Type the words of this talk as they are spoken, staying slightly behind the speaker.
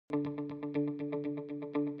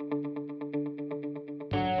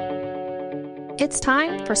It's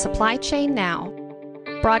time for Supply Chain Now.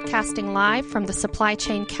 Broadcasting live from the supply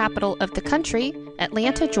chain capital of the country,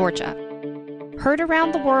 Atlanta, Georgia. Heard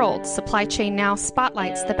around the world, Supply Chain Now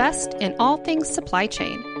spotlights the best in all things supply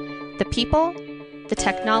chain. The people, the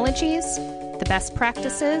technologies, the best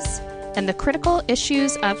practices, and the critical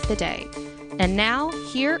issues of the day. And now,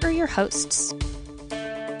 here are your hosts.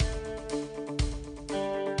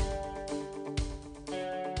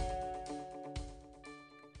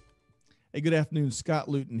 Hey, good afternoon. Scott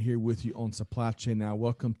Luton here with you on Supply Chain Now.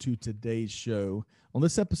 Welcome to today's show. On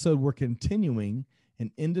this episode, we're continuing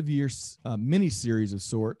an end-of-year mini-series of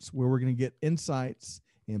sorts where we're going to get insights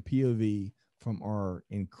and POV from our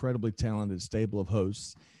incredibly talented stable of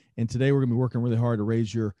hosts. And today, we're going to be working really hard to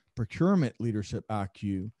raise your procurement leadership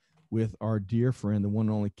IQ with our dear friend, the one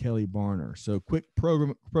and only Kelly Barner. So quick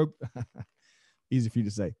easy for you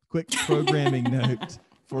to say, quick programming note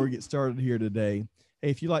before we get started here today. Hey,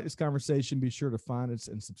 if you like this conversation, be sure to find us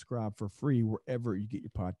and subscribe for free wherever you get your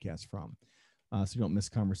podcast from, so you don't miss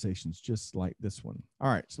conversations just like this one.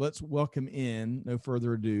 All right, so let's welcome in, no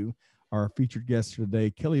further ado, our featured guest for today,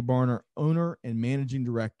 Kelly Barner, owner and managing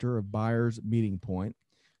director of Buyers Meeting Point,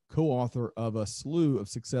 co-author of a slew of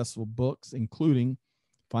successful books, including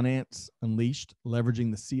Finance Unleashed, Leveraging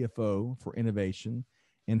the CFO for Innovation,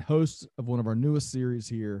 and host of one of our newest series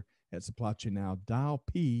here at Supply Chain Now, Dial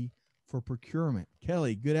P for Procurement.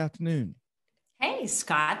 Kelly, good afternoon. Hey,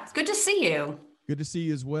 Scott. Good to see you. Good to see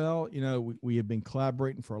you as well. You know, we have been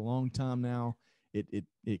collaborating for a long time now. It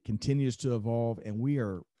continues to evolve, and we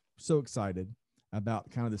are so excited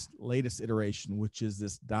about kind of this latest iteration, which is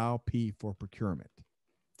this Dial P for Procurement.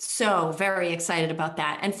 So very excited about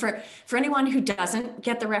that. And for anyone who doesn't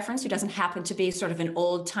get the reference, who doesn't happen to be sort of an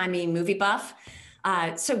old-timey movie buff,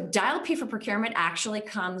 so Dial P for Procurement actually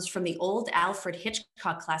comes from the old Alfred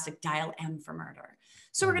Hitchcock classic Dial M for Murder.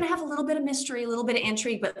 So we're going to have a little bit of mystery, a little bit of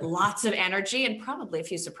intrigue, but lots of energy and probably a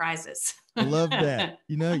few surprises. I love that.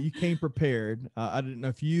 You know, you came prepared. I didn't know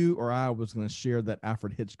if you or I was going to share that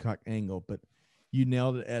Alfred Hitchcock angle, but you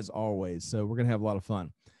nailed it as always. So we're going to have a lot of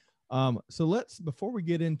fun. So before we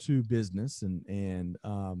get into business and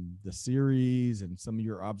the series and some of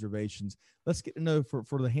your observations, let's get to know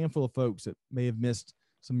for the handful of folks that may have missed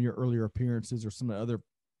some of your earlier appearances or some of the other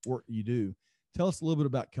work you do. Tell us a little bit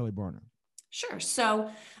about Kelly Barner. Sure. So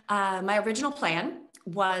my original plan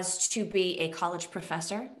was to be a college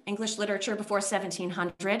professor, English literature before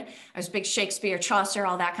 1700. I was big Shakespeare, Chaucer,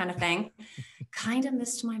 all that kind of thing. Kind of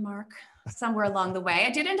missed my mark somewhere along the way.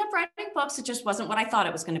 I did end up writing books. It just wasn't what I thought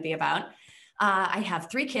it was going to be about. I have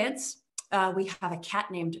 3 kids. We have a cat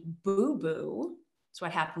named Boo Boo. That's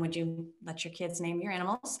what happened when you let your kids name your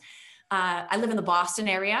animals. I live in the Boston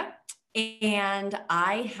area, and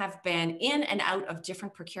I have been in and out of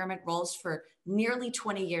different procurement roles for nearly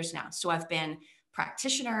 20 years now. So I've been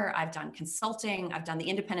practitioner, I've done consulting, I've done the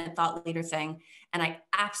independent thought leader thing, and I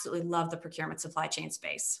absolutely love the procurement supply chain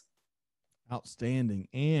space. Outstanding.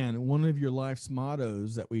 And one of your life's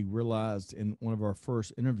mottos that we realized in one of our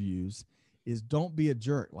first interviews is don't be a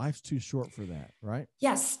jerk. Life's too short for that, right?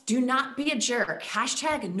 Yes. Do not be a jerk.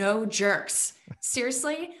 # no jerks.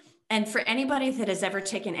 Seriously. And for anybody that has ever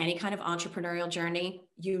taken any kind of entrepreneurial journey,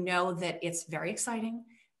 you know that it's very exciting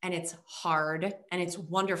and it's hard and it's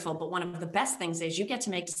wonderful. But one of the best things is you get to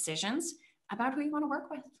make decisions about who you want to work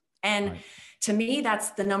with. And right. To me,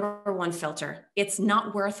 that's the number one filter. It's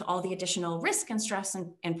not worth all the additional risk and stress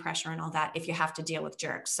and pressure and all that if you have to deal with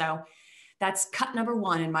jerks. So that's cut number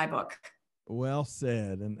 1 in my book. Well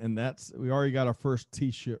said. And we already got our first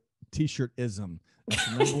t-shirt-ism. That's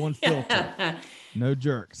the number one filter. No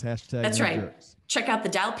jerks. # That's no right. Jerks. Check out the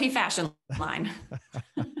Dial P fashion line.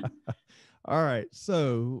 All right.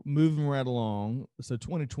 So moving right along. So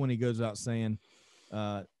 2020 goes without saying,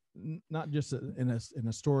 not just an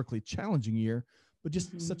historically challenging year, but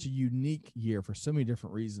just such a unique year for so many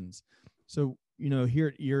different reasons. So, you know, here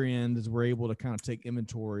at year end, as we're able to kind of take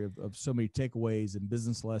inventory of so many takeaways and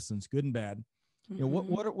business lessons, good and bad, you know,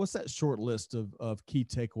 what's that short list of key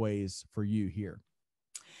takeaways for you here?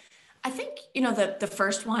 I think, you know, the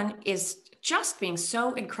first one is just being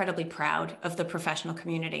so incredibly proud of the professional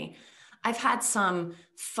community. I've had some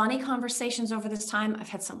funny conversations over this time. I've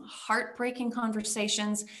had some heartbreaking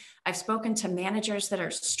conversations. I've spoken to managers that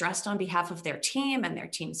are stressed on behalf of their team and their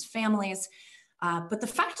team's families. But the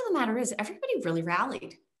fact of the matter is everybody really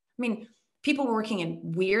rallied. I mean, people were working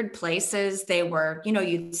in weird places. They were, you know,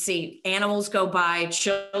 you'd see animals go by,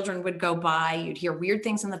 children would go by, you'd hear weird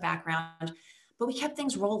things in the background, but we kept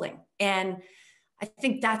things rolling. And I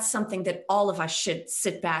think that's something that all of us should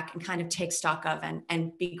sit back and kind of take stock of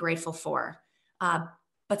and be grateful for.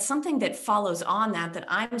 But something that follows on that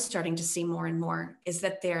I'm starting to see more and more is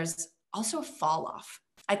that there's also a fall off.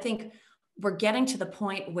 I think we're getting to the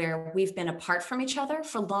point where we've been apart from each other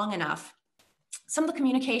for long enough. Some of the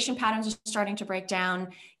communication patterns are starting to break down.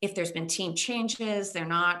 If there's been team changes, they're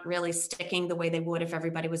not really sticking the way they would if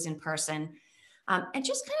everybody was in person. And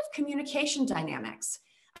just kind of communication dynamics.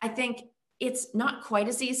 I think it's not quite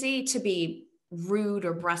as easy to be rude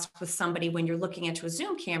or brusque with somebody when you're looking into a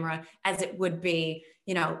Zoom camera as it would be,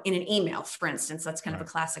 in an email, for instance. That's kind of a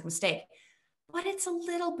classic mistake. But it's a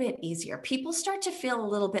little bit easier. People start to feel a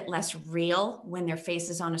little bit less real when their face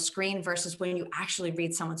is on a screen versus when you actually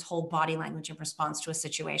read someone's whole body language in response to a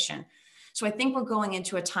situation. So I think we're going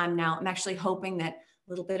into a time now. I'm actually hoping that a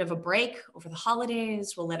little bit of a break over the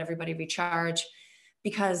holidays will let everybody recharge,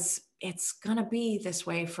 because it's going to be this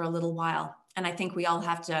way for a little while. And I think we all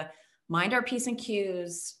have to mind our P's and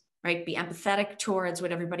Q's, right? Be empathetic towards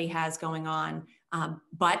what everybody has going on.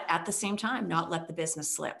 But at the same time, not let the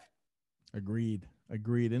business slip. Agreed.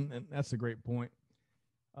 And that's a great point.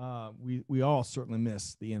 We all certainly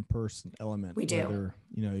miss the in-person element. We do.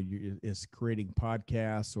 Whether, it's creating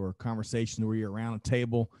podcasts or conversations where you're around a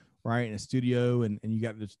table, right, in a studio, and you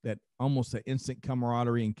got that almost that instant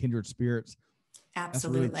camaraderie and kindred spirits.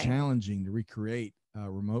 Absolutely. That's really challenging to recreate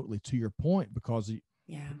remotely, to your point, because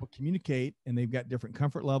people communicate and they've got different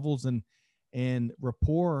comfort levels, and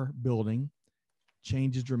rapport building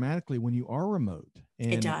changes dramatically when you are remote.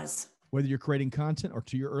 And it does. Whether you're creating content or,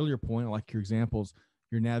 to your earlier point, I like your examples,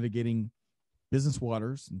 you're navigating business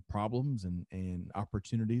waters and problems and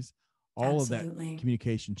opportunities. All Absolutely. Of that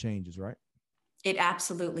communication changes, right? It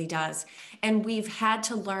absolutely does. And we've had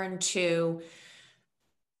to learn to,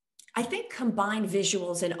 I think, combine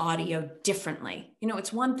visuals and audio differently.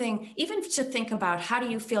 It's one thing even to think about, how do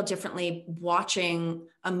you feel differently watching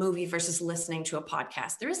a movie versus listening to a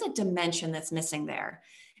podcast? There is a dimension that's missing there.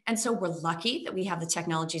 And so we're lucky that we have the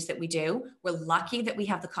technologies that we do. We're lucky that we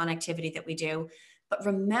have the connectivity that we do. But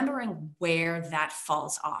remembering where that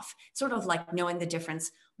falls off, sort of like knowing the difference.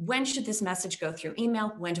 When should this message go through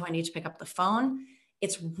email? When do I need to pick up the phone?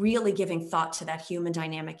 It's really giving thought to that human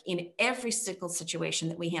dynamic in every single situation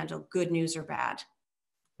that we handle, good news or bad.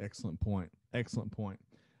 Excellent point.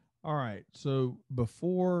 All right. So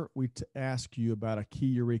before we ask you about a key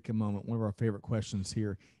eureka moment, one of our favorite questions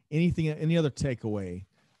here, any other takeaway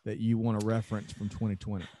that you want to reference from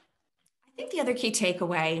 2020? I think the other key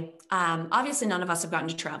takeaway, obviously none of us have gotten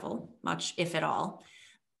to travel much, if at all.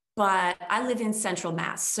 But I live in Central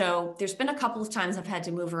Mass. So there's been a couple of times I've had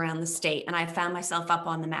to move around the state, and I found myself up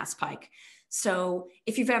on the Mass Pike. So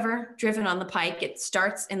if you've ever driven on the Pike, it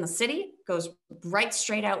starts in the city, goes right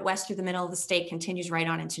straight out west through the middle of the state, continues right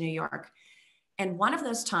on into New York. And one of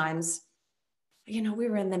those times, we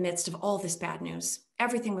were in the midst of all this bad news.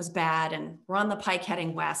 Everything was bad, and we're on the Pike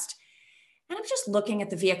heading west. And I'm just looking at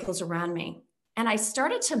the vehicles around me, and I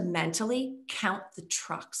started to mentally count the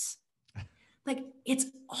trucks. Like, it's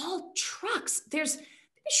all trucks. Sure,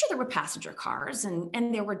 there were passenger cars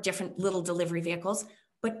and there were different little delivery vehicles,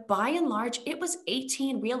 but by and large, it was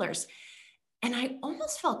 18 wheelers. And I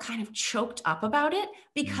almost felt kind of choked up about it,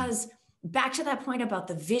 because back to that point about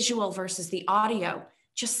the visual versus the audio,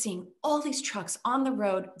 just seeing all these trucks on the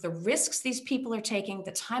road, the risks these people are taking,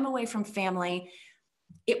 the time away from family.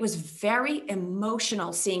 It was very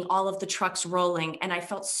emotional seeing all of the trucks rolling. And I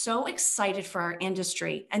felt so excited for our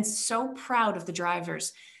industry and so proud of the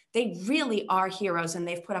drivers. They really are heroes, and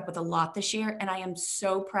they've put up with a lot this year. And I am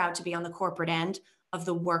so proud to be on the corporate end of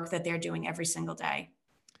the work that they're doing every single day.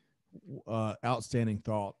 Outstanding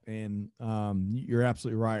thought. And you're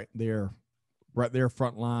absolutely right. They're right there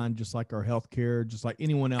front line, just like our healthcare, just like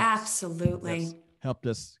anyone else. Absolutely. Helped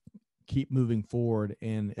us keep moving forward.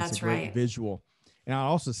 And it's a great visual. And I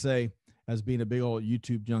also say, as being a big old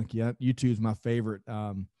YouTube junkie, YouTube's my favorite.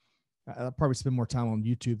 I'll probably spend more time on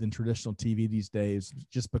YouTube than traditional TV these days,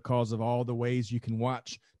 just because of all the ways you can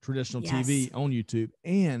watch traditional TV on YouTube.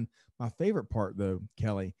 And my favorite part, though,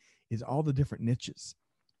 Kelly, is all the different niches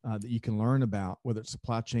that you can learn about, whether it's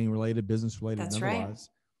supply chain related, business related, and otherwise,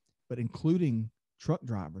 but including truck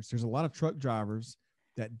drivers. There's a lot of truck drivers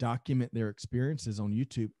that document their experiences on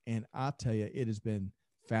YouTube. And I tell you, it has been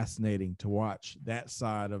fascinating to watch that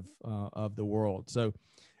side of the world. So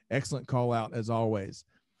excellent call out as always.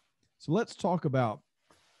 So let's talk about,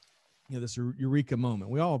 this eureka moment.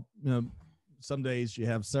 We all, some days you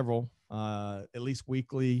have several, at least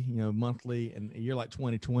weekly, monthly, and a year like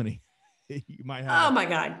 2020, you might have, oh my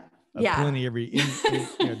God, plenty every day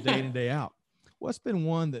in and day out. What's been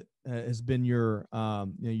one that has been your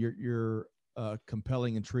a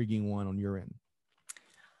compelling, intriguing one on your end?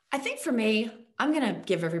 I think for me, I'm going to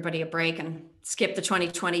give everybody a break and skip the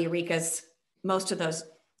 2020 Eurekas. Most of those,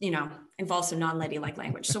 involve some non-ladylike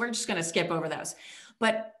language. So we're just going to skip over those.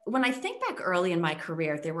 But when I think back early in my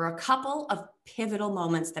career, there were a couple of pivotal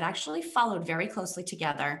moments that actually followed very closely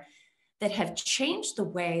together that have changed the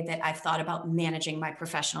way that I've thought about managing my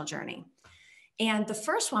professional journey. And the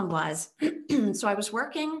first one was, so I was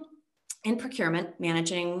working in procurement,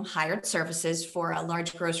 managing hired services for a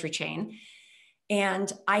large grocery chain.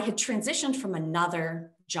 And I had transitioned from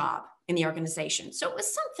another job in the organization. So it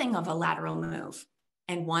was something of a lateral move.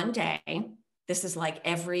 And one day, this is like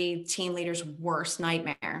every team leader's worst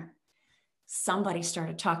nightmare, somebody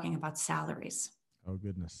started talking about salaries. Oh,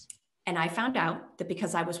 goodness. And I found out that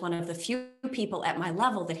because I was one of the few people at my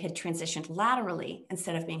level that had transitioned laterally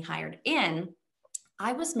instead of being hired in,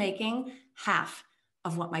 I was making half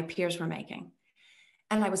of what my peers were making.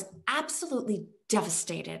 And I was absolutely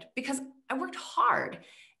devastated because I worked hard.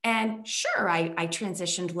 And sure, I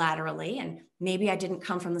transitioned laterally, and maybe I didn't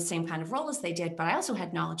come from the same kind of role as they did, but I also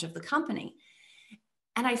had knowledge of the company.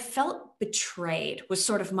 And I felt betrayed was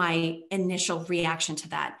sort of my initial reaction to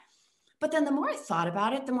that. But then the more I thought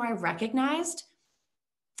about it, the more I recognized,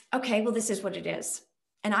 okay, well, this is what it is.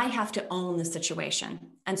 And I have to own the situation.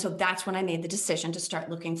 And so that's when I made the decision to start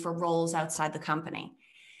looking for roles outside the company.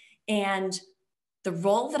 And the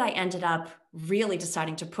role that I ended up really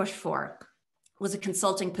deciding to push for was a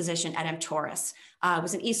consulting position at Emptoris. It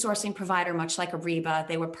was an e-sourcing provider, much like Ariba.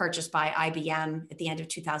 They were purchased by IBM at the end of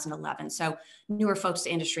 2011. So newer folks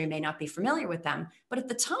to industry may not be familiar with them, but at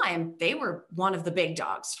the time, they were one of the big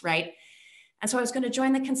dogs, right? And so I was going to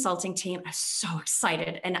join the consulting team. I was so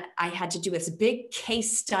excited. And I had to do this big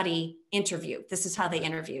case study interview. This is how they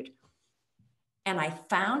interviewed. And I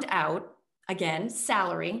found out, again,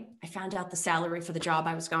 salary. I found out the salary for the job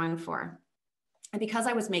I was going for. And because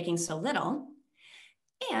I was making so little,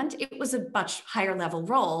 and it was a much higher level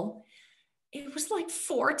role, it was like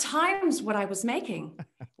 4 times what I was making.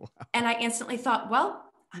 Wow. And I instantly thought, well,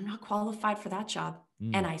 I'm not qualified for that job.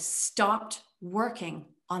 And I stopped working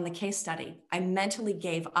on the case study. I mentally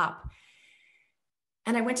gave up.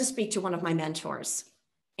 And I went to speak to one of my mentors,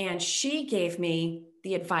 and she gave me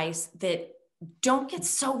the advice that don't get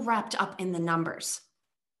so wrapped up in the numbers.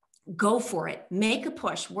 Go for it. Make a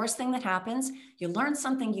push. Worst thing that happens, you learn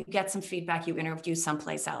something, you get some feedback, you interview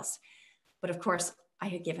someplace else. But of course, I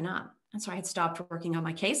had given up. And so I had stopped working on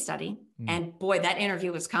my case study. And boy, that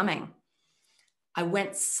interview was coming. I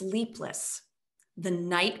went sleepless the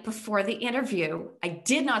night before the interview. I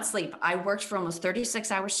did not sleep. I worked for almost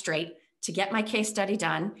 36 hours straight to get my case study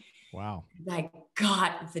done. Wow. And I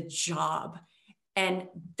got the job. And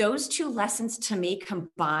those 2 lessons to me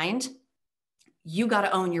combined, you got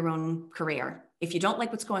to own your own career. If you don't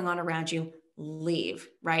like what's going on around you, leave,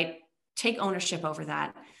 right? Take ownership over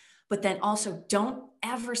that. But then also don't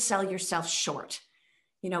ever sell yourself short.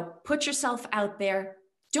 Put yourself out there.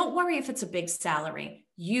 Don't worry if it's a big salary.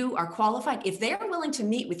 You are qualified. If they're willing to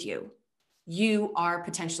meet with you, you are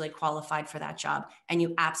potentially qualified for that job, and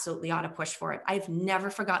you absolutely ought to push for it. I've never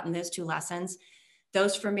forgotten those 2 lessons.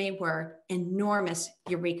 Those for me were enormous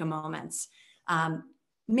eureka moments.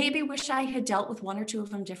 Maybe wish I had dealt with 1 or 2 of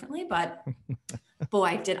them differently, but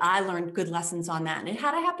boy, did I learn good lessons on that. And it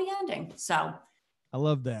had a happy ending. So I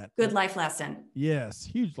love that. Good life lesson. Yes.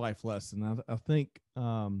 Huge life lesson. I think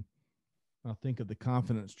of the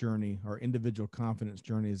confidence journey, our individual confidence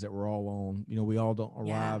journeys that we're all on. We all don't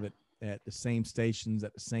arrive at the same stations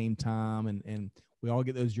at the same time. And we all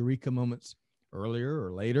get those eureka moments earlier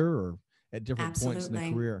or later or at different points in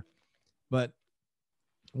the career. But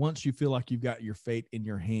once you feel like you've got your fate in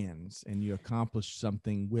your hands and you accomplish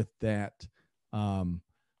something with that in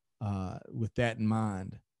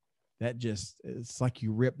mind, it's like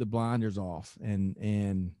you rip the blinders off and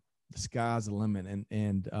the sky's the limit.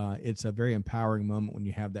 And it's a very empowering moment when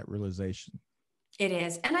you have that realization. It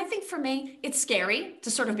is. And I think for me, it's scary to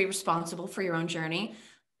sort of be responsible for your own journey,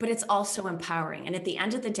 but it's also empowering. And at the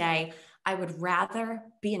end of the day, I would rather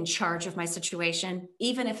be in charge of my situation,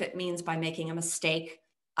 even if it means by making a mistake,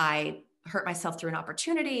 I hurt myself through an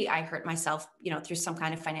opportunity, I hurt myself, through some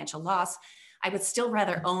kind of financial loss. I would still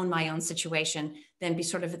rather own my own situation than be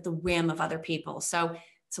sort of at the whim of other people. So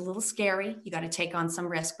it's a little scary. You got to take on some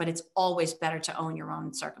risk, but it's always better to own your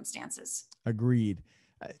own circumstances. Agreed.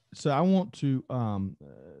 So I want to,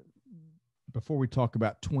 before we talk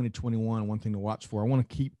about 2021, one thing to watch for, I want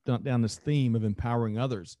to keep down this theme of empowering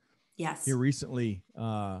others. Yes. Here recently,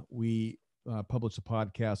 we published a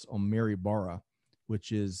podcast on Mary Barra,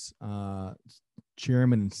 which is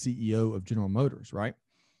chairman and CEO of General Motors, right?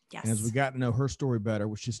 Yes. And as we got to know her story better,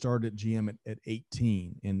 which she started at GM at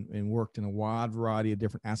 18 and worked in a wide variety of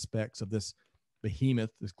different aspects of this behemoth,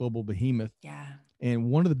 this global behemoth. Yeah. And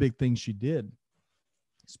one of the big things she did,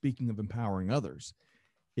 speaking of empowering others,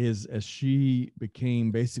 is as she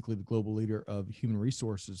became basically the global leader of human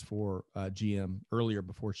resources for GM earlier,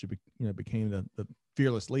 before she became the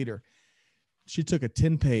fearless leader, she took a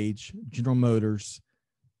 10-page General Motors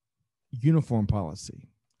uniform policy,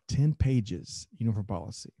 10 pages uniform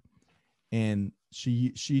policy. And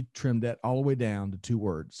she trimmed that all the way down to 2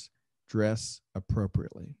 words: dress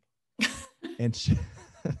appropriately. And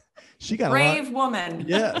she got brave woman.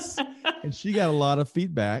 Yes. And she got a lot of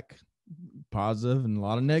feedback, positive and a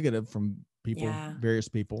lot of negative from people, various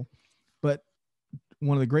people. But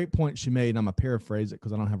one of the great points she made, and I'm going to paraphrase it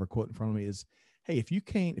because I don't have her quote in front of me, is, hey,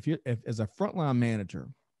 if as a frontline manager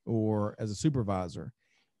or as a supervisor,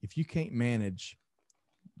 if you can't manage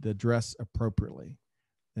the dress appropriately,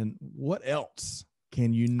 then what else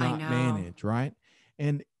can you not manage, right?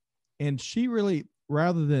 And she really,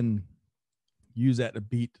 rather than use that to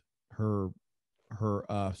beat her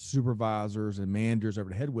supervisors and managers over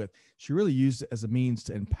the head with, she really used it as a means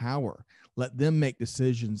to empower, let them make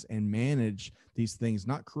decisions and manage these things,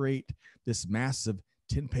 not create this massive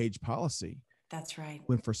 10-page policy. That's right.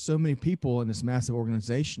 When for so many people in this massive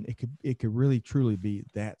organization, it could really truly be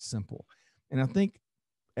that simple. And I think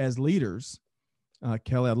as leaders,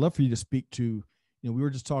 Kelly, I'd love for you to speak to, we were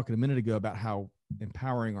just talking a minute ago about how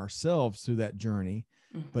empowering ourselves through that journey,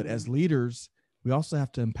 but as leaders, we also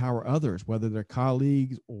have to empower others, whether they're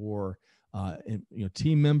colleagues or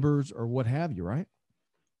team members or what have you, right?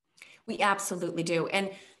 We absolutely do. And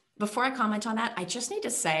before I comment on that, I just need to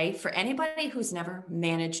say, for anybody who's never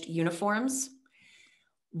managed uniforms,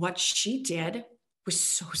 what she did was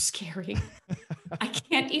so scary. I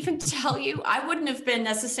can't even tell you. I wouldn't have been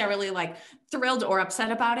necessarily like thrilled or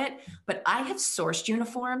upset about it, but I have sourced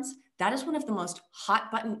uniforms. That is one of the most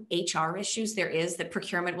hot button HR issues there is that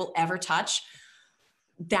procurement will ever touch.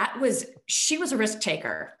 She was a risk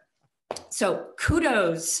taker. So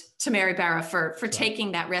kudos to Mary Barra for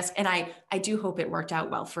taking that risk. And I do hope it worked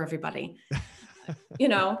out well for everybody.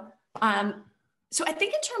 So I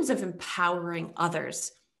think in terms of empowering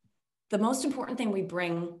others, the most important thing we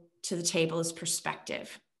bring to the table is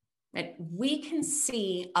perspective. That we can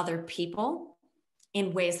see other people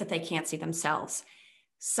in ways that they can't see themselves.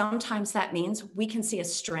 Sometimes that means we can see a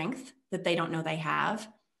strength that they don't know they have.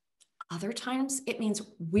 Other times it means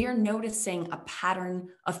we're noticing a pattern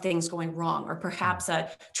of things going wrong, or perhaps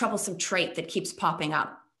a troublesome trait that keeps popping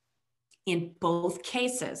up. In both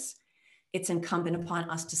cases, it's incumbent upon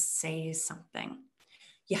us to say something.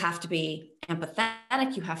 You have to be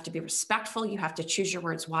empathetic. You have to be respectful. You have to choose your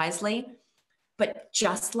words wisely. But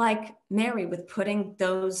just like Mary, with putting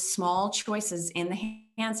those small choices in the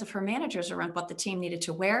hands of her managers around what the team needed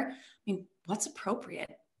to wear, what's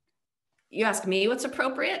appropriate? You ask me what's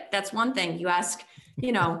appropriate. That's one thing. You ask,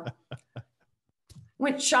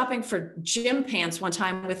 went shopping for gym pants one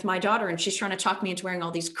time with my daughter, and she's trying to talk me into wearing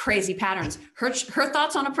all these crazy patterns. Her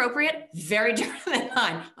thoughts on appropriate, very different than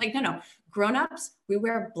mine. Like, no. Grown-ups, we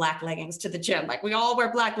wear black leggings to the gym. Like, we all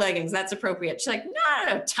wear black leggings. That's appropriate. She's like,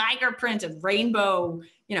 no, tiger print and rainbow,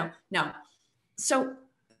 no. So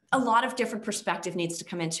a lot of different perspective needs to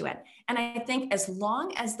come into it. And I think as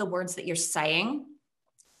long as the words that you're saying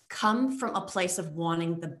come from a place of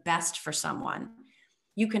wanting the best for someone,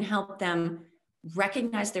 you can help them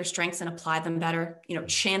recognize their strengths and apply them better,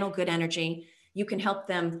 channel good energy. You can help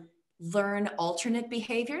them learn alternate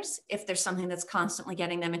behaviors if there's something that's constantly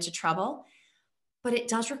getting them into trouble. But it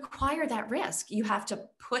does require that risk. You have to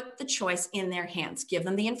put the choice in their hands, give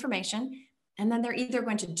them the information, and then they're either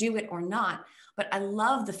going to do it or not. But I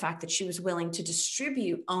love the fact that she was willing to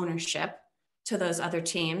distribute ownership to those other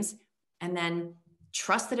teams and then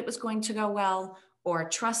trust that it was going to go well, or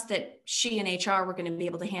trust that she and HR were going to be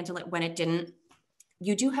able to handle it when it didn't.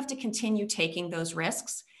 You do have to continue taking those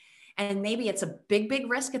risks. And maybe it's a big, big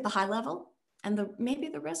risk at the high level. And maybe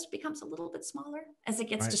the risk becomes a little bit smaller as it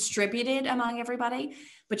gets distributed among everybody.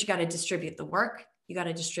 But you got to distribute the work. You got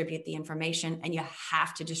to distribute the information, and you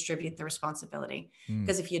have to distribute the responsibility.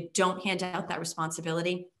 Because if you don't hand out that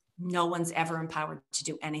responsibility, no one's ever empowered to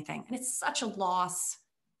do anything. And it's such a loss.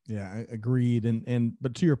 Yeah, I agreed.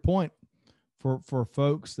 But to your point, for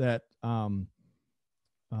folks that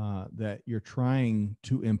that you're trying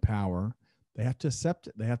to empower, they have to accept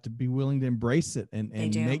it. They have to be willing to embrace it and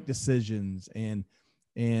make decisions and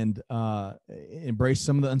embrace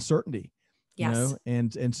some of the uncertainty. Yes.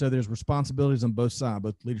 And so there's responsibilities on both sides,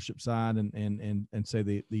 both leadership side and say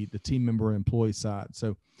the team member employee side.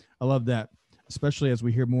 So I love that, especially as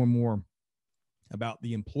we hear more and more about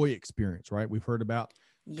the employee experience, right? We've heard about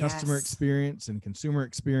customer Yes. experience and consumer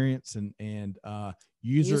experience and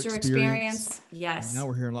user experience. Yes. And now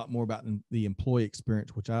we're hearing a lot more about the employee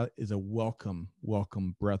experience, which is a welcome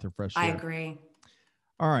breath of fresh air. I agree.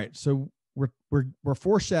 All right. So we're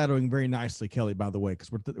foreshadowing very nicely, Kelly, by the way,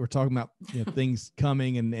 because we're talking about things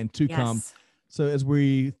coming and to come. So as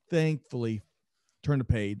we thankfully turn the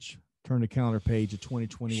calendar page of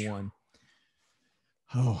 2021.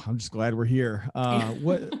 Oh, I'm just glad we're here.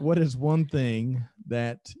 What is one thing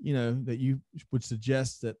that you would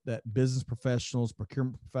suggest that business professionals,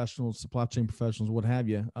 procurement professionals, supply chain professionals, what have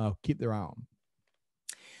you, keep their eye on?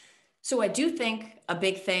 So I do think a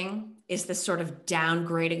big thing is this sort of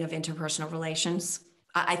downgrading of interpersonal relations.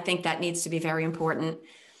 I think that needs to be very important.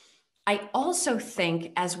 I also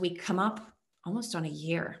think as we come up almost on a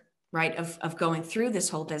year, right, of going through this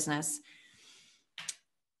whole business,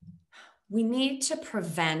 we need to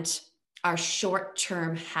prevent our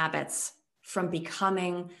short-term habits from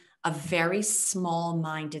becoming a very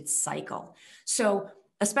small-minded cycle. So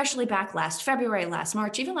especially back last February, last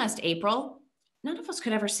March, even last April, none of us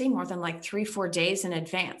could ever see more than like 3-4 days in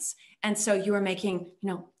advance. And so you were making,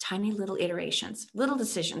 tiny little iterations, little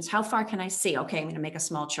decisions. How far can I see? Okay, I'm going to make a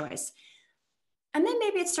small choice. And then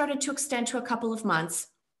maybe it started to extend to a couple of months.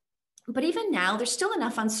 But even now, there's still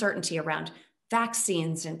enough uncertainty around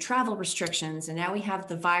vaccines and travel restrictions. And now we have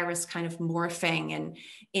the virus kind of morphing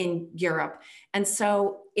in Europe. And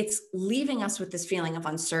so it's leaving us with this feeling of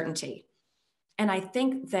uncertainty. And I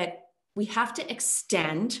think that we have to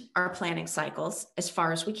extend our planning cycles as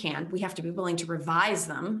far as we can. We have to be willing to revise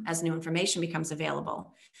them as new information becomes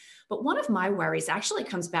available. But one of my worries actually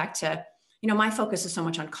comes back to, my focus is so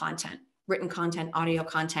much on content, written content, audio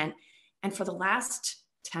content. And for the last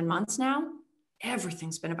 10 months now,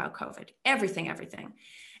 everything's been about COVID, everything.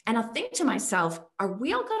 And I'll think to myself, are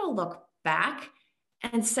we all going to look back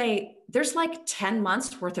and say, there's like 10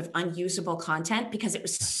 months worth of unusable content because it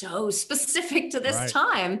was so specific to this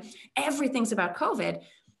time. Everything's about COVID.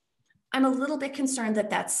 I'm a little bit concerned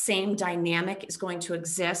that same dynamic is going to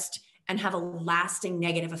exist and have a lasting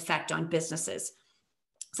negative effect on businesses.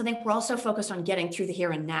 So I think we're also focused on getting through the here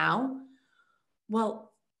and now.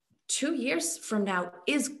 Well, 2 years from now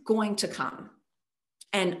is going to come.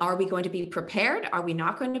 And are we going to be prepared? Are we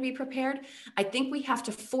not going to be prepared? I think we have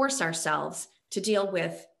to force ourselves to deal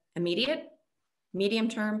with immediate, medium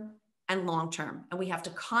term, and long term. And we have to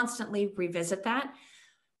constantly revisit that.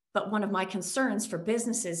 But one of my concerns for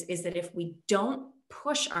businesses is that if we don't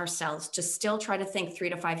push ourselves to still try to think 3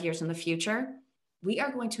 to 5 years in the future, we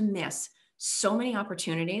are going to miss so many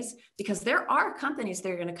opportunities because there are companies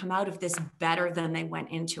that are going to come out of this better than they went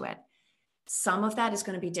into it. Some of that is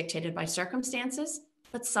going to be dictated by circumstances,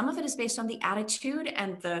 but some of it is based on the attitude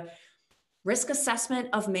and the risk assessment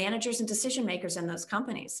of managers and decision makers in those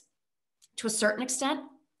companies. To a certain extent,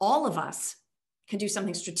 all of us can do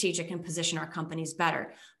something strategic and position our companies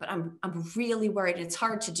better. But I'm really worried, and it's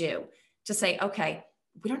hard to do, to say, okay,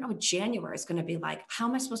 we don't know what January is going to be like. How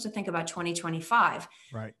am I supposed to think about 2025?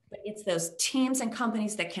 Right. But it's those teams and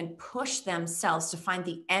companies that can push themselves to find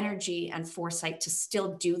the energy and foresight to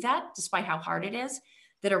still do that, despite how hard it is,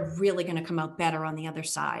 that are really going to come out better on the other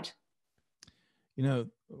side.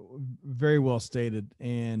 Very well stated.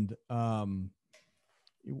 And I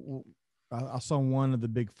saw one of the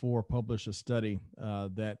big four publish a study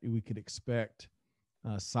that we could expect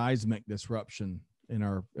seismic disruption in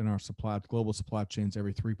our global supply chains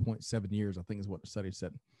every 3.7 years, I think is what the study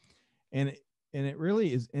said. And it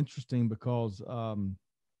really is interesting because while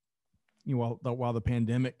the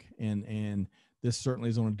pandemic and this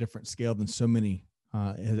certainly is on a different scale than so many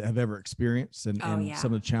have ever experienced, and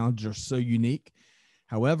some of the challenges are so unique.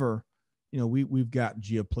 However, we've got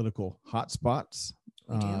geopolitical hotspots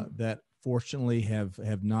that fortunately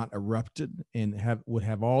have not erupted and would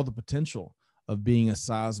have all the potential of being a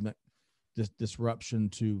seismic disruption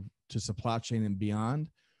to supply chain and beyond.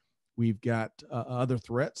 We've got other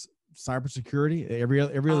threats, cybersecurity. Every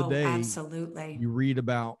other day, absolutely, you read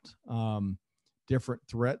about different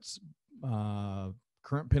threats,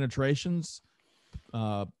 current penetrations,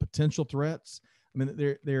 potential threats. I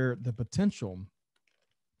mean, they're the potential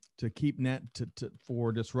to keep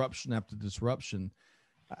for disruption after disruption.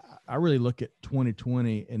 I really look at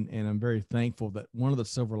 2020 and I'm very thankful that one of the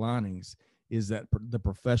silver linings is that the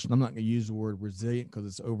profession, I'm not going to use the word resilient because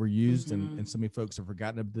it's overused and so many folks have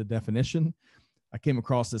forgotten the definition. I came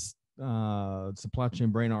across this Supply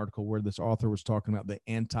Chain Brain article where this author was talking about the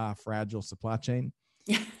anti-fragile supply chain.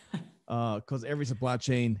 Because every supply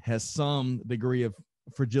chain has some degree of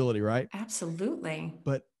fragility, right? Absolutely.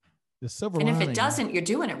 But the silver lining, and if it doesn't, you're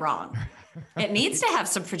doing it wrong. It needs to have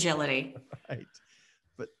some fragility. Right.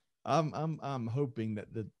 But I'm hoping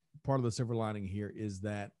that the part of the silver lining here is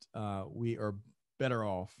that we are better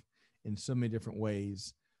off in so many different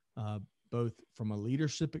ways, both from a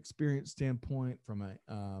leadership experience standpoint, from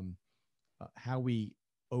a how we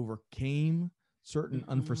overcame certain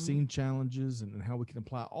unforeseen challenges, and how we can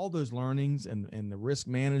apply all those learnings and the risk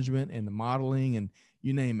management and the modeling and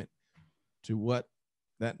you name it to what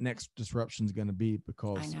that next disruption is going to be,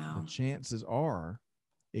 because the chances are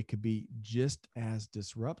it could be just as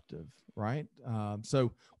disruptive, right?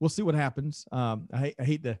 So we'll see what happens. I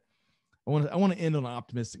want to end on an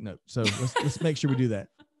optimistic note. So let's make sure we do that.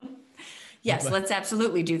 Yes, let's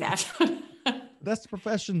absolutely do that. That's the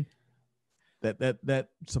profession that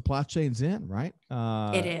supply chain's in, right?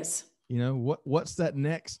 It is. You know, what's that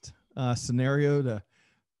next scenario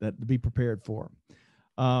to be prepared for?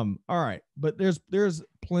 All right, but there's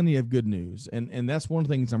plenty of good news, and that's one of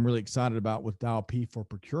the things I'm really excited about with Dial P for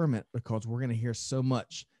procurement, because we're going to hear so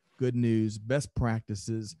much good news, best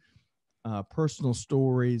practices, personal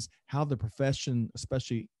stories, how the profession,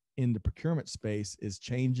 especially in the procurement space, is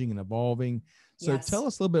changing and evolving. So tell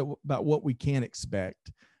us a little bit about what we can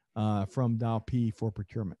expect from Dial P for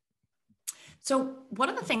procurement. So one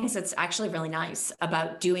of the things that's actually really nice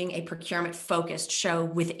about doing a procurement focused show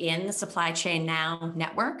within the Supply Chain Now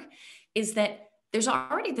network is that there's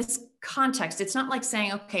already this context. It's not like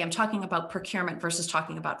saying, okay, I'm talking about procurement versus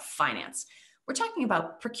talking about finance. We're talking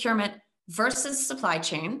about procurement versus supply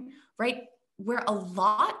chain, right? Where a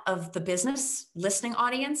lot of the business listening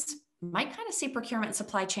audience might kind of see procurement and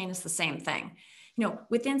supply chain as the same thing. You know,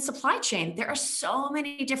 within supply chain, there are so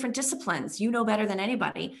many different disciplines, you know better than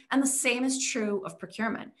anybody. And the same is true of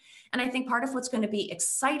procurement. And I think part of what's going to be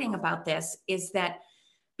exciting about this is that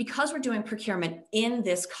because we're doing procurement in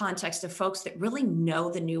this context of folks that really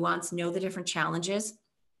know the nuance, know the different challenges,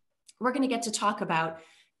 we're going to get to talk about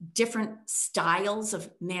different styles of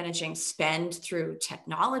managing spend through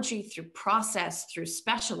technology, through process, through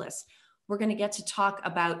specialists. We're going to get to talk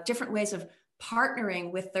about different ways of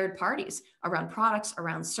partnering with third parties around products,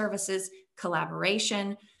 around services,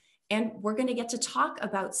 collaboration. And we're going to get to talk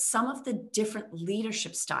about some of the different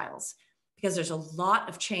leadership styles, because there's a lot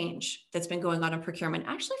of change that's been going on in procurement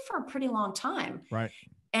actually for a pretty long time. Right.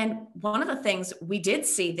 And one of the things we did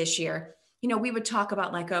see this year, you know, we would talk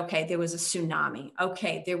about like, okay, there was a tsunami.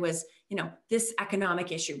 Okay, there was, you know, this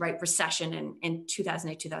economic issue, right? Recession in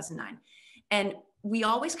 2008, 2009. And we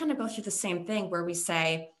always kind of go through the same thing where we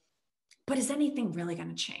say, but is anything really going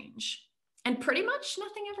to change? And pretty much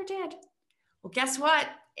nothing ever did. Well, guess what?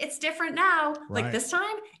 It's different now. Right. Like this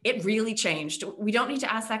time, it really changed. We don't need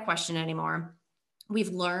to ask that question anymore. We've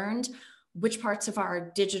learned which parts of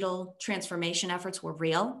our digital transformation efforts were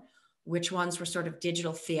real, which ones were sort of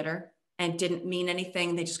digital theater and didn't mean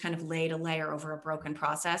anything. They just kind of laid a layer over a broken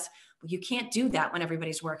process. Well, you can't do that when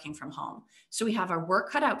everybody's working from home. So we have our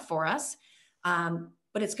work cut out for us,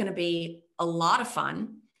 but it's going to be a lot of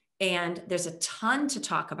fun. And there's a ton to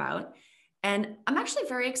talk about. And I'm actually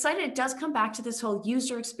very excited. It does come back to this whole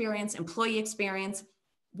user experience, employee experience.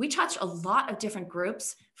 We touch a lot of different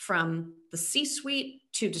groups, from the C-suite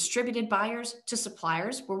to distributed buyers to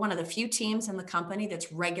suppliers. We're one of the few teams in the company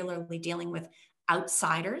that's regularly dealing with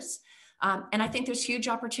outsiders. And I think there's huge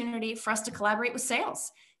opportunity for us to collaborate with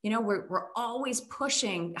sales. You know, we're always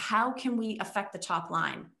pushing, how can we affect the top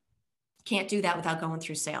line? Can't do that without going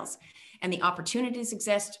through sales. And the opportunities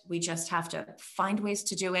exist. We just have to find ways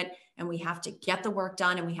to do it. And we have to get the work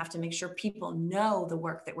done. And we have to make sure people know the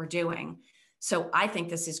work that we're doing. So I think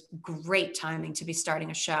this is great timing to be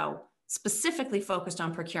starting a show specifically focused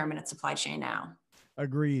on procurement and supply chain now.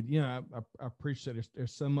 Agreed. You know, I appreciate it.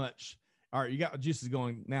 There's so much. All right. You got the juices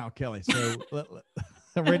going now, Kelly. So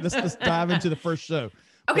let's dive into the first show.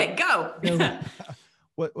 Okay, go. You know,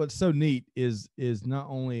 what's so neat is not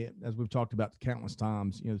only, as we've talked about countless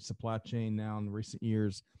times, you know, the supply chain now in recent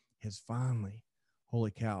years has finally,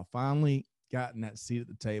 holy cow, finally gotten that seat at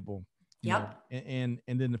the table. Yep. And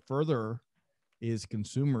then the further is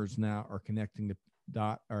consumers now are connecting the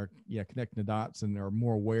dots and are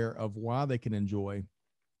more aware of why they can enjoy,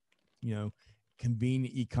 you know,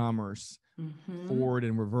 convenient e-commerce, forward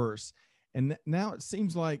and reverse. And now it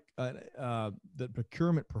seems like the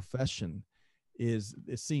procurement profession is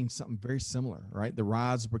seeing something very similar, right? The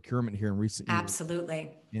rise of procurement here in recent years. Absolutely.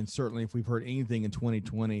 And certainly if we've heard anything in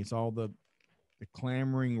 2020, it's all the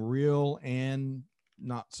clamoring, real and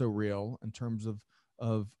not so real, in terms of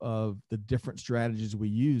the different strategies we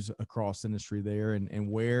use across industry there and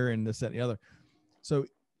where and this, that, and the other. So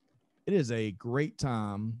it is a great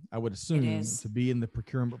time, I would assume, to be in the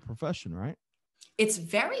procurement profession, right? It's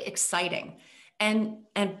very exciting. And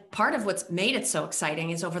part of what's made it so exciting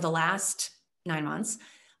is over the last 9 months,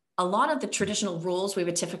 a lot of the traditional rules we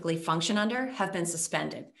would typically function under have been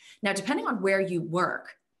suspended. Now, depending on where you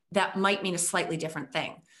work, that might mean a slightly different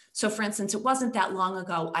thing. So for instance, it wasn't that long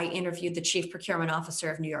ago, I interviewed the chief procurement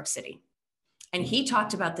officer of New York City. And he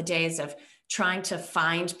talked about the days of trying to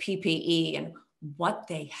find PPE and what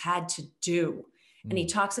they had to do. And he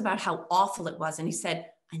talks about how awful it was. And he said,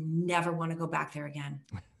 I never want to go back there again.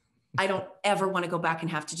 I don't ever want to go back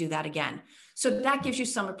and have to do that again. So that gives you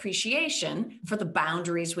some appreciation for the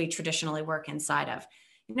boundaries we traditionally work inside of.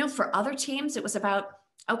 You know, for other teams, it was about,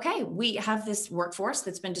 okay, we have this workforce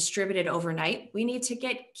that's been distributed overnight. We need to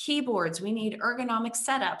get keyboards. We need ergonomic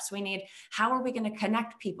setups. We need, how are we going to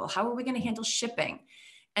connect people? How are we going to handle shipping?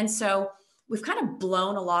 And so we've kind of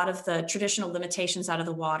blown a lot of the traditional limitations out of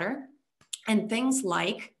the water. And things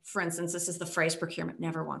like, for instance, this is the phrase procurement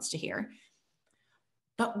never wants to hear,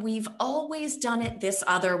 but we've always done it this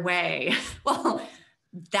other way. Well,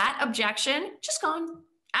 that objection just gone,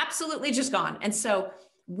 absolutely just gone. And so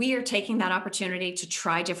we are taking that opportunity to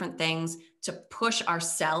try different things, to push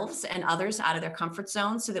ourselves and others out of their comfort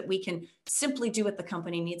zone so that we can simply do what the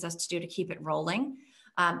company needs us to do to keep it rolling.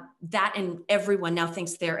 That and everyone now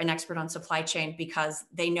thinks they're an expert on supply chain because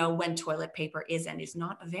they know when toilet paper is and is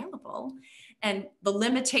not available and the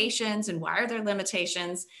limitations and why are there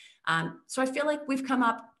limitations. So I feel like we've come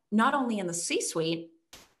up not only in the C-suite,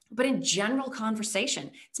 but in general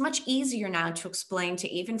conversation. It's much easier now to explain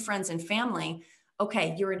to even friends and family,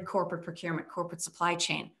 okay, you're in corporate procurement, corporate supply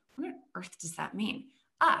chain. What on earth does that mean?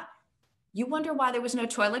 You wonder why there was no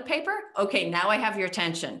toilet paper? Okay, now I have your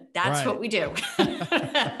attention. That's what we do.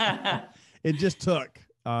 It just took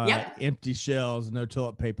Yep. empty shelves, no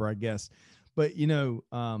toilet paper, I guess. But, you know,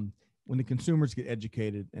 when the consumers get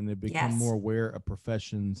educated and they become more aware of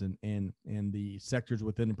professions and the sectors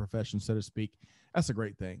within the profession, so to speak, that's a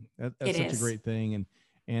great thing. That's such a great thing.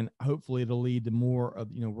 And hopefully it'll lead to more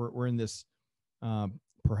of, you know, we're in this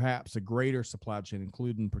perhaps a greater supply chain,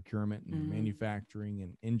 including procurement and manufacturing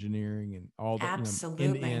and engineering and all that. Absolutely. You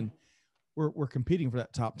know, in the end, we're competing for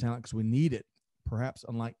that top talent because we need it, perhaps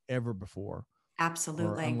unlike ever before. Absolutely.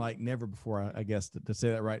 Or unlike never before, I guess, to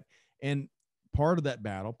say that right. And part of that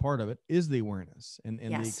battle, part of it is the awareness and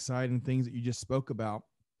the exciting things that you just spoke about,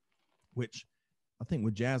 which I think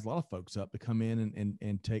would jazz a lot of folks up to come in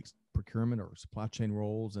and take procurement or supply chain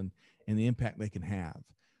roles and the impact they can have.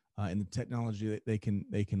 And the technology that they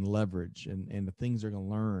can leverage and the things they're going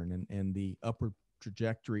to learn and the upward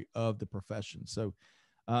trajectory of the profession. So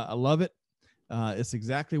I love it. It's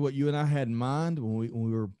exactly what you and I had in mind when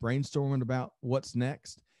we were brainstorming about what's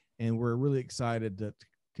next. And we're really excited to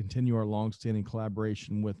continue our longstanding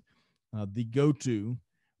collaboration with the go-to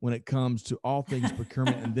when it comes to all things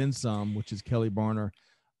procurement and then some, which is Kelly Barner.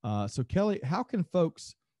 So Kelly, how can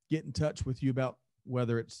folks get in touch with you about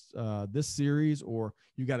whether it's this series or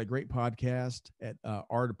you got a great podcast at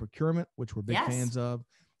Art of Procurement, which we're big fans of.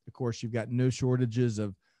 Of course, you've got no shortages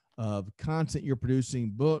of content you're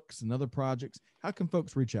producing, books and other projects. How can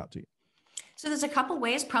folks reach out to you? So there's a couple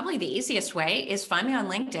ways. Probably the easiest way is find me on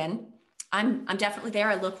LinkedIn. I'm definitely there.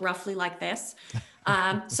 I look roughly like this.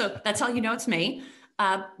 So that's how you know it's me.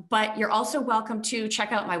 But you're also welcome to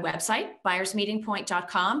check out my website,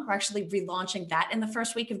 buyersmeetingpoint.com. We're actually relaunching that in the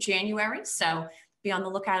first week of January. So be on the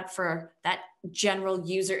lookout for that general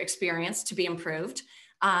user experience to be improved.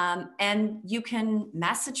 And you can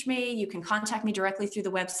message me, you can contact me directly through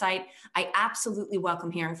the website. I absolutely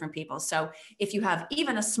welcome hearing from people. So if you have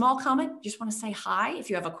even a small comment, you just want to say hi. If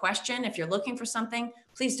you have a question, if you're looking for something,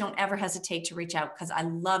 please don't ever hesitate to reach out because I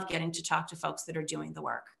love getting to talk to folks that are doing the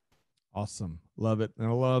work. Awesome. Love it. And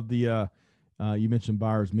I love the, you mentioned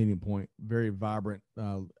Buyers Meeting Point, very vibrant,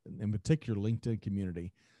 in particular LinkedIn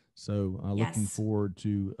community. So looking forward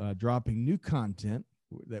to dropping new content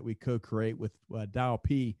that we co-create with Dial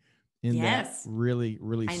P in that really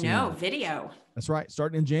soon. I know, video. That's right.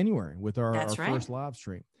 Starting in January with our first live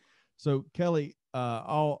stream. So Kelly,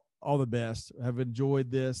 all the best. Have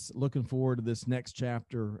enjoyed this. Looking forward to this next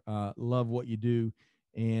chapter. Love what you do.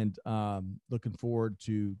 And looking forward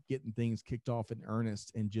to getting things kicked off in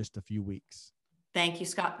earnest in just a few weeks. Thank you,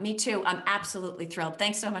 Scott. Me too. I'm absolutely thrilled.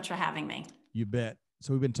 Thanks so much for having me. You bet.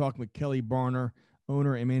 So we've been talking with Kelly Barner,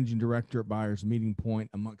 owner and managing director at Buyers Meeting Point,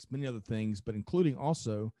 amongst many other things, but including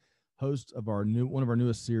also host of one of our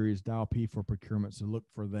newest series, Dial P for Procurement. So look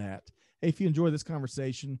for that. Hey, if you enjoy this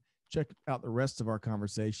conversation, check out the rest of our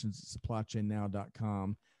conversations at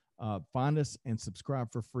supplychainnow.com. Find us and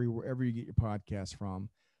subscribe for free wherever you get your podcasts from.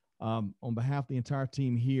 On behalf of the entire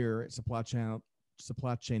team here at Supply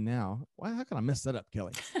Chain Now, how can I mess that up,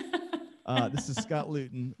 Kelly? This is Scott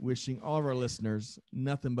Luton wishing all of our listeners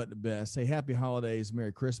nothing but the best. Hey, happy holidays,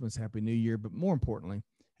 Merry Christmas, Happy New Year. But more importantly,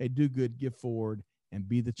 hey, do good, give forward, and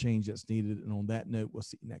be the change that's needed. And on that note, we'll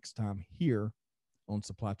see you next time here on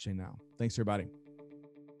Supply Chain Now. Thanks, everybody.